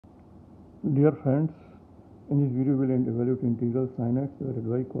Dear friends, in this video we will evaluate integral sin x divided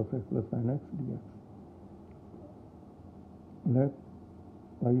by cos x plus sin x dx. Let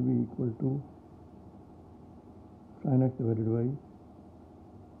pi be equal to sin x divided by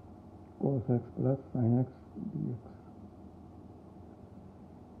cos x plus sin x dx.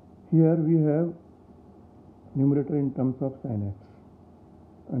 Here we have numerator in terms of sin x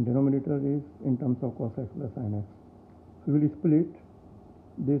and denominator is in terms of cos x plus sin x. So we will split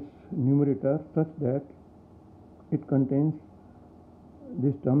this numerator such that it contains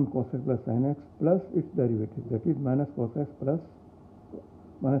this term cos x plus sin x plus its derivative, that is minus cos x plus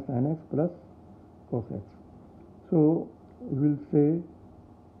minus sin x plus cos x. So we will say,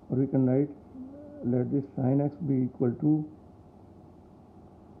 or we can write, let this sin x be equal to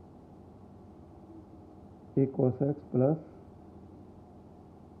a cos x plus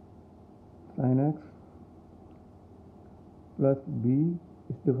sin x plus b,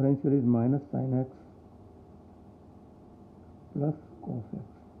 its differential is minus sin x plus cos x.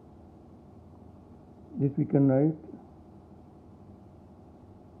 This we can write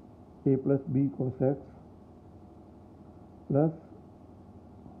a plus b cos x plus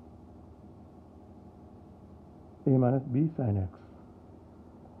a minus b sin x.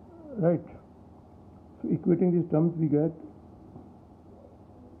 Right. So equating these terms we get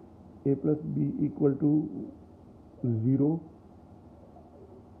a plus b equal to 0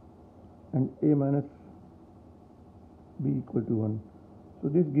 and a minus b equal to 1. So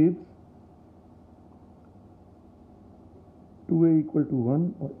this gives 2a equal to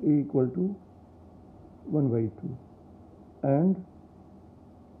 1 or a equal to 1 by 2, and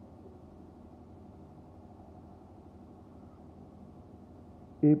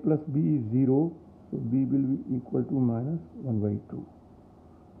a plus b is 0, so b will be equal to minus 1 by 2.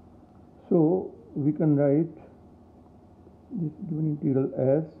 So we can write this given integral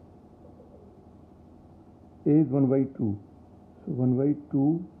as a is 1 by 2, so 1 by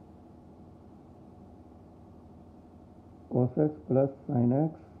 2 cos x plus sin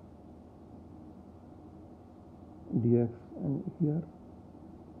x dx, and here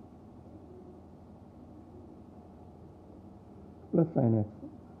plus sin x,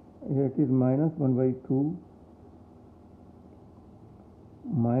 here it is minus 1 by 2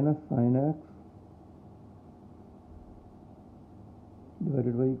 minus sin x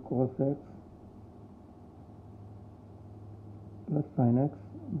divided by cos x plus sin x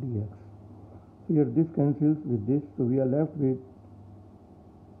dx. So here this cancels with this, so we are left with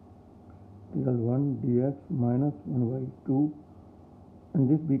integral 1 dx minus 1 by 2, and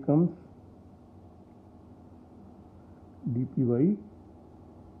this becomes dp by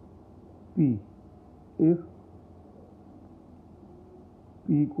p if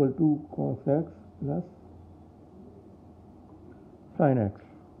p equal to cos x plus sin x.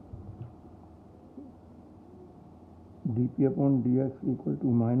 dp upon dx equal to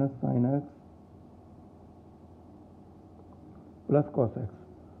minus sin x plus cos x.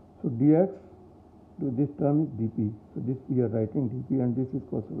 So dx to this term is dp, so this we are writing dp, and this is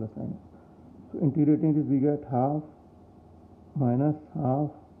cos plus sin x. So integrating this we get half minus half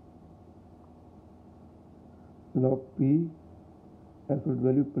log p absolute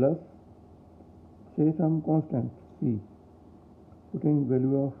value plus say some constant c, putting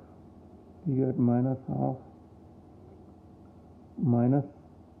value of we get minus half minus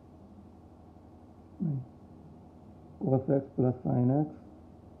cos x plus sin x.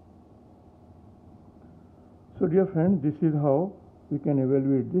 So dear friends, this is how we can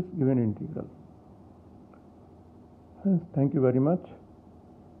evaluate this given integral. Thank you very much,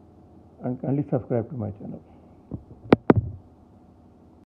 and kindly subscribe to my channel.